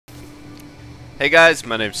Hey guys,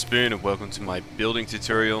 my name's Spoon and welcome to my building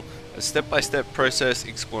tutorial, a step-by-step process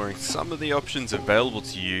exploring some of the options available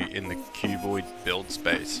to you in the Cuboid build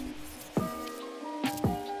space.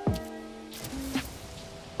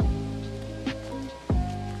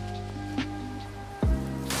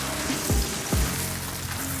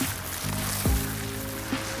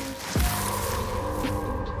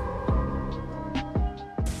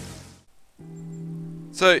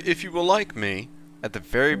 So if you were like me, at the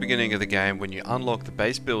very beginning of the game when you unlock the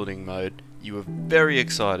base building mode, you were very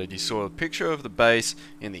excited. You saw a picture of the base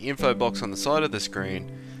in the info box on the side of the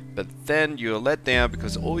screen, but then you were let down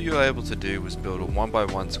because all you were able to do was build a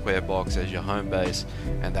 1x1 square box as your home base,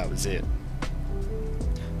 and that was it.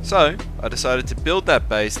 So I decided to build that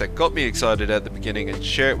base that got me excited at the beginning and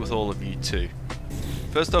share it with all of you too.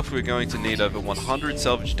 First off, we're going to need over 100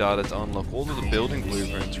 salvage data to unlock all of the building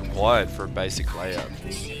blueprints required for a basic layout.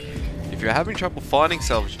 If you're having trouble finding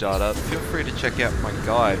salvage data, feel free to check out my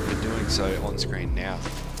guide for doing so on screen now.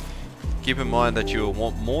 Keep in mind that you will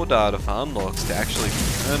want more data for unlocks to actually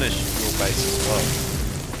furnish your base as well.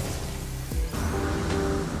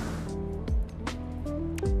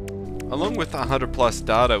 Along with 100 plus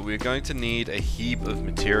data, we're going to need a heap of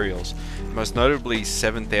materials, most notably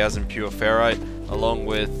 7,000 pure ferrite, along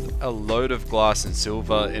with a load of glass and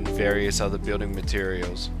silver and various other building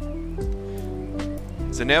materials.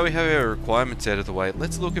 So now we have our requirements out of the way,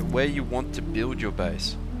 let's look at where you want to build your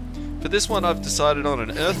base. For this one I've decided on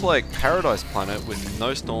an Earth-like paradise planet with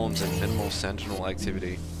no storms and minimal sentinel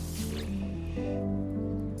activity.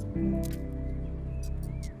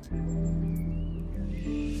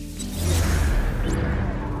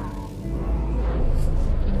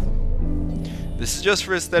 This is just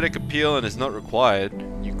for aesthetic appeal and is not required.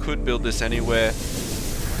 You could build this anywhere.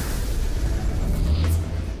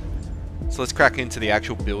 So let's crack into the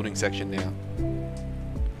actual building section now.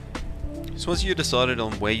 So once you've decided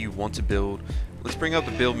on where you want to build, let's bring up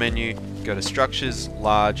the build menu, go to structures,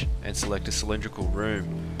 large, and select a cylindrical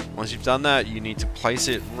room. Once you've done that, you need to place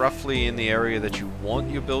it roughly in the area that you want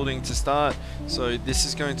your building to start. So this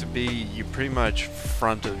is going to be your pretty much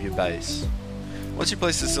front of your base. Once you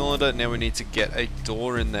place the cylinder, now we need to get a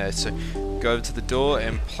door in there. So go over to the door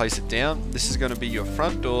and place it down. This is going to be your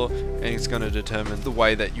front door and it's going to determine the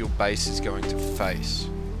way that your base is going to face.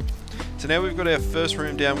 So now we've got our first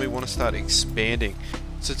room down, we want to start expanding.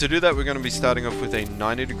 So to do that, we're going to be starting off with a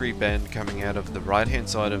 90-degree bend coming out of the right hand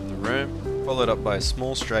side of the room, followed up by a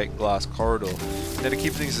small straight glass corridor. Now to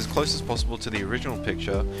keep things as close as possible to the original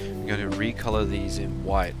picture, we're going to recolor these in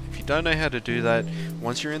white. If you don't know how to do that,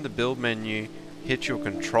 once you're in the build menu, hit your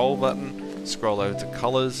control button, scroll over to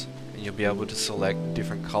colors, and you'll be able to select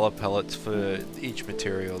different color palettes for each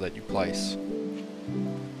material that you place.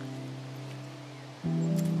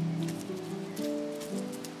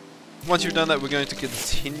 Once you've done that, we're going to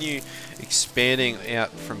continue expanding out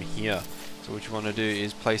from here. So what you want to do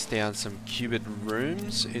is place down some cubed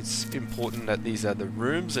rooms. It's important that these are the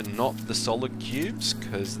rooms and not the solid cubes,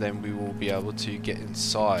 because then we will be able to get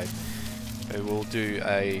inside. So we'll do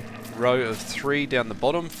a row of 3 down the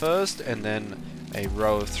bottom first, and then a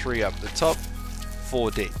row of 3 up the top,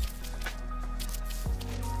 4 deep.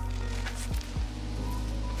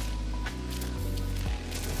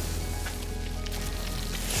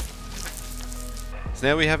 So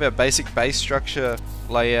now we have our basic base structure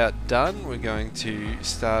layout done. We're going to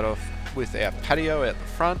start off with our patio at the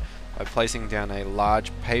front by placing down a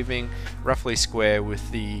large paving, roughly square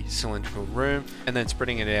with the cylindrical room, and then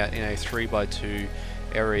spreading it out in a 3x2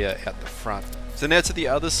 area at the front. So now to the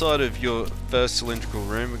other side of your first cylindrical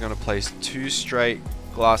room, we're going to place 2 straight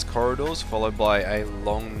glass corridors followed by a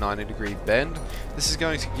long 90-degree bend. This is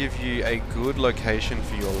going to give you a good location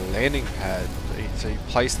for your landing pad. So you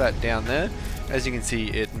place that down there. As you can see,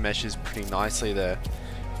 it meshes pretty nicely there.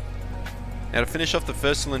 Now to finish off the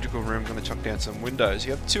first cylindrical room, I'm going to chuck down some windows.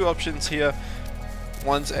 You have 2 options here.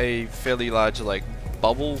 One's a fairly large like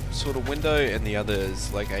bubble sort of window, and the other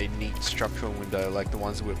is like a neat structural window like the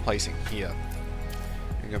ones that we're placing here.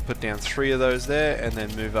 I'm going to put down 3 of those there and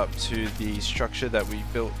then move up to the structure that we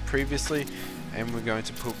built previously, and we're going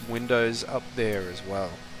to put windows up there as well.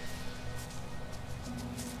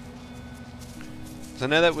 So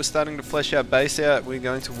now that we're starting to flesh our base out, we're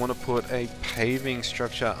going to want to put a paving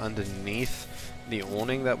structure underneath the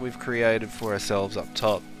awning that we've created for ourselves up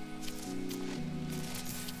top.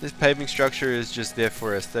 This paving structure is just there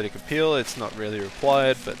for aesthetic appeal, it's not really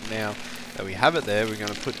required, but now that we have it there, we're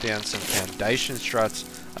going to put down some foundation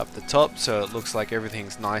struts up the top so it looks like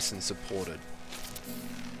everything's nice and supported.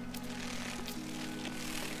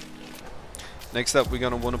 Next up, we're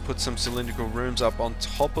going to want to put some cylindrical rooms up on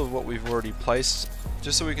top of what we've already placed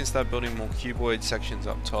just so we can start building more cuboid sections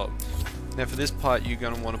up top. Now for this part, you're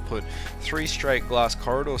going to want to put 3 straight glass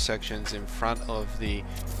corridor sections in front of the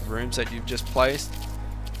rooms that you've just placed,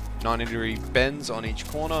 90-degree bends on each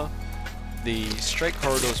corner, the straight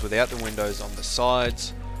corridors without the windows on the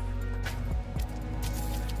sides,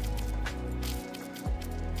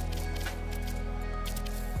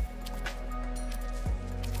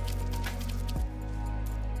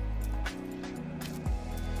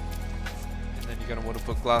 and then you're going to want to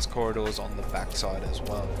put glass corridors on the back side as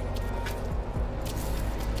well.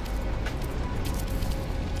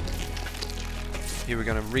 Here we're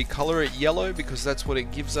going to recolor it yellow because that's what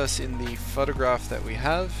it gives us in the photograph that we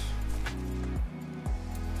have.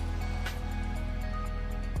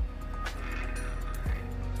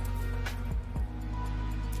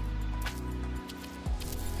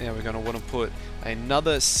 Now we're going to want to put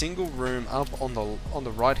another single room up on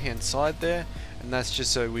the right hand side there, and that's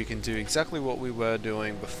just so we can do exactly what we were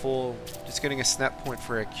doing before, just getting a snap point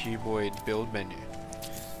for our cuboid build menu.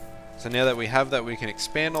 So now that we have that, we can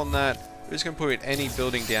expand on that. We're just going to put any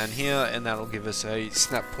building down here, and that'll give us a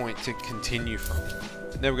snap point to continue from.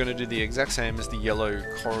 Now we're going to do the exact same as the yellow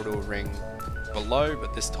corridor ring below,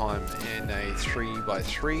 but this time in a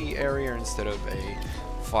 3x3 area instead of a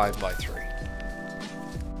 5x3.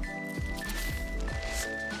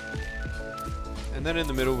 And then in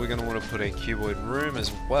the middle we're going to want to put a cuboid room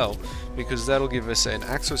as well, because that'll give us an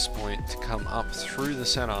access point to come up through the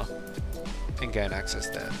center and gain access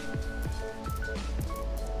there.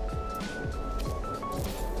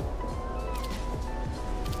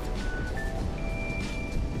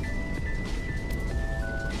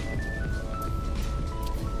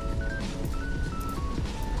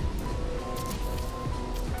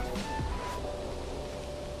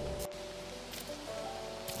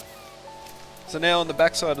 So now on the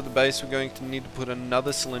back side of the base, we're going to need to put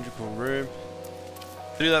another cylindrical room.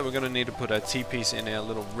 To do that, we're going to need to put a T-piece in our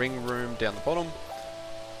little ring room down the bottom.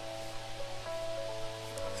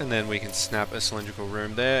 And then we can snap a cylindrical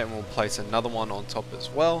room there, and we'll place another one on top as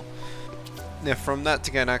well. Now from that,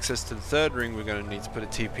 to gain access to the third ring, we're going to need to put a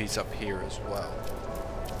T-piece up here as well.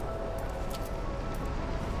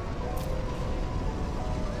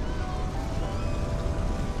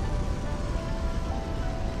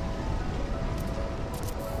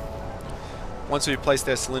 Once we've placed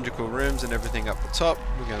our cylindrical rooms and everything up the top,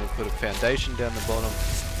 we're going to put a foundation down the bottom,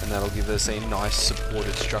 and that'll give us a nice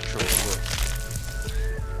supported structural look.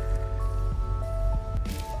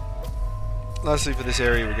 Lastly, for this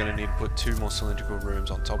area, we're going to need to put 2 more cylindrical rooms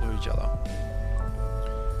on top of each other.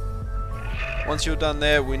 Once you're done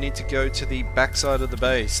there, we need to go to the back side of the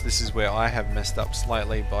base. This is where I have messed up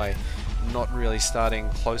slightly by not really starting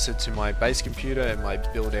closer to my base computer, and my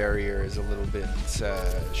build area is a little bit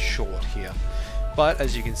short here. But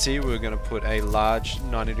as you can see, we're going to put a large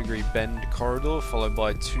 90-degree bend corridor followed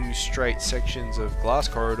by 2 straight sections of glass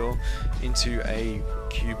corridor into a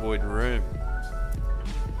cuboid room.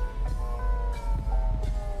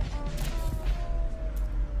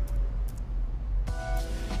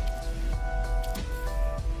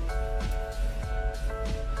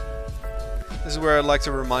 This is where I'd like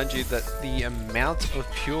to remind you that the amount of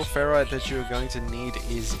pure ferrite that you're going to need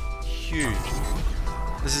is huge.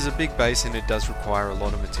 This is a big base and it does require a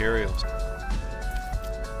lot of materials.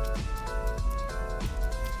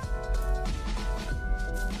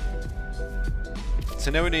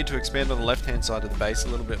 So now we need to expand on the left hand side of the base a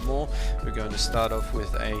little bit more. We're going to start off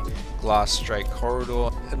with a glass straight corridor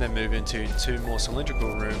and then move into 2 more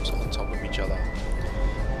cylindrical rooms on top of each other.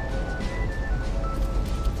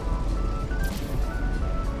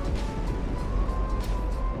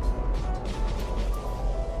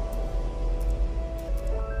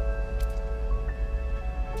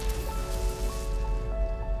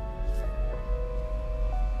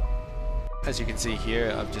 As you can see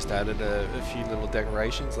here, I've just added a few little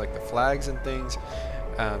decorations like the flags and things,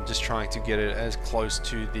 just trying to get it as close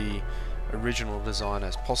to the original design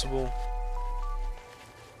as possible.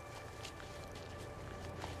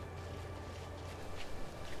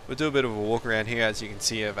 We'll do a bit of a walk around here. As you can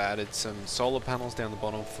see, I've added some solar panels down the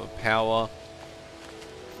bottom for power.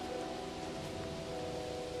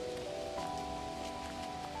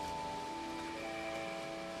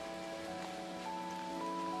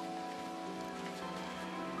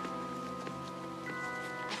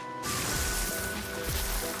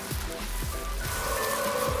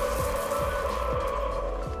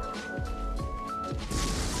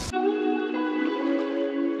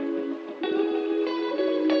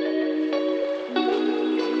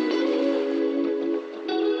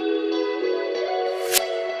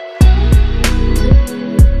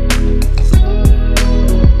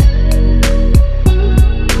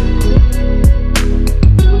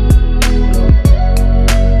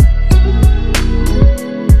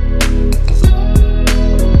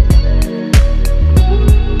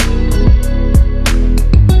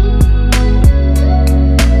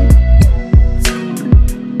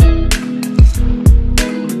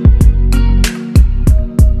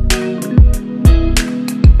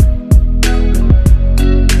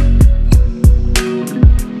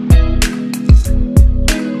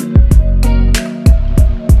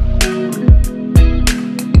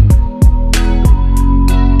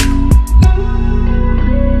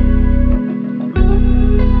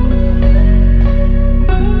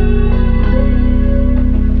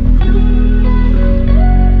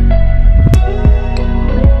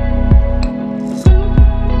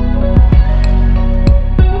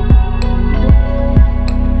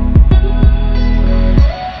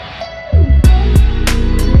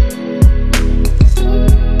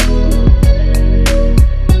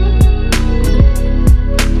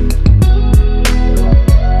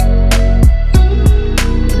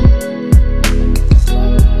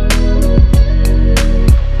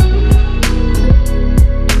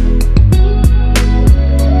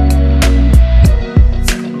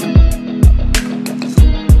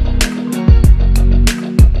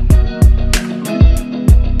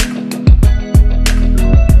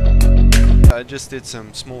 just did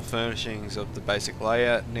some small furnishings of the basic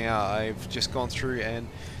layout. Now I've just gone through and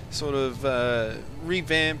sort of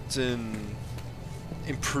revamped and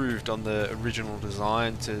improved on the original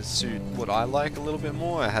design to suit what I like a little bit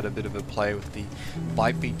more. I had a bit of a play with the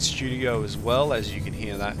Bytebeat Studio as well, as you can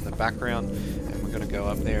hear that in the background, and we're going to go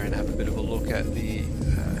up there and have a bit of a look at the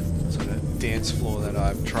sort of dance floor that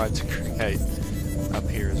I've tried to create up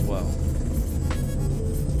here as well.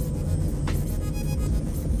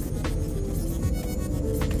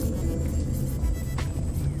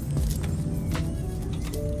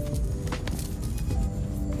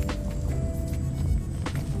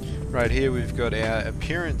 Right here we've got our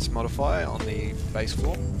appearance modifier on the base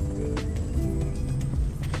floor. And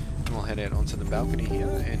we'll head out onto the balcony here,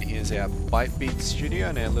 and here's our Bytebeat Studio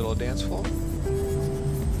and our little dance floor.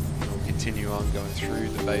 And we'll continue on going through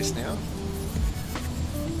the base now.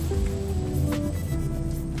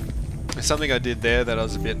 Something I did there that I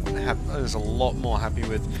was a lot more happy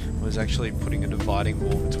with was actually putting a dividing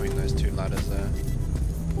wall between those two ladders there.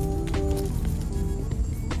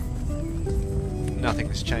 Nothing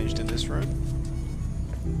has changed in this room.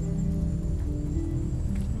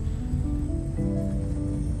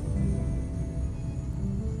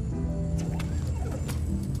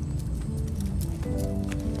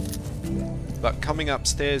 But coming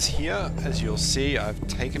upstairs here, as you'll see, I've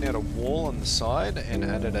taken out a wall on the side and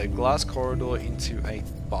added a glass corridor into a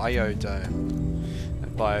biodome. The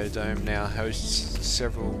biodome now hosts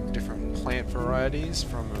several different plant varieties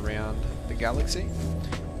from around the galaxy.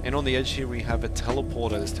 And on the edge here we have a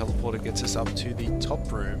teleporter. This teleporter gets us up to the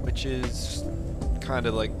top room, which is kind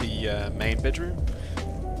of like the main bedroom.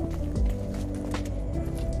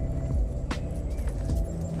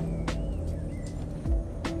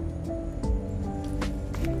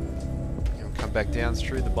 You'll come back down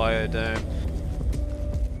through the biodome.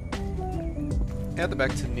 Out the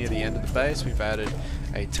back to near the end of the base, we've added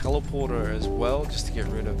a teleporter as well, just to get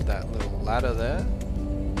rid of that little ladder there.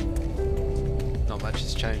 Not much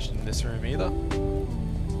has changed in this room either.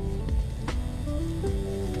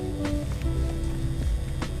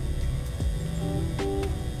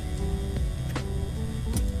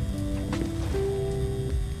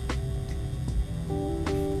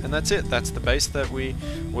 And that's it. That's the base that we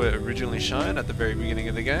were originally shown at the very beginning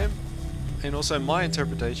of the game, and also my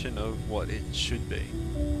interpretation of what it should be.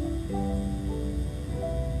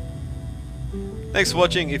 Thanks for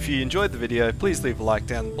watching. If you enjoyed the video, please leave a like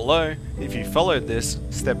down below. If you followed this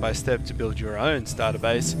step by step to build your own starter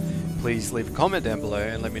base, please leave a comment down below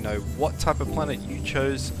and let me know what type of planet you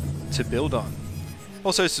chose to build on.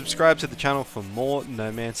 Also subscribe to the channel for more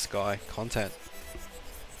No Man's Sky content.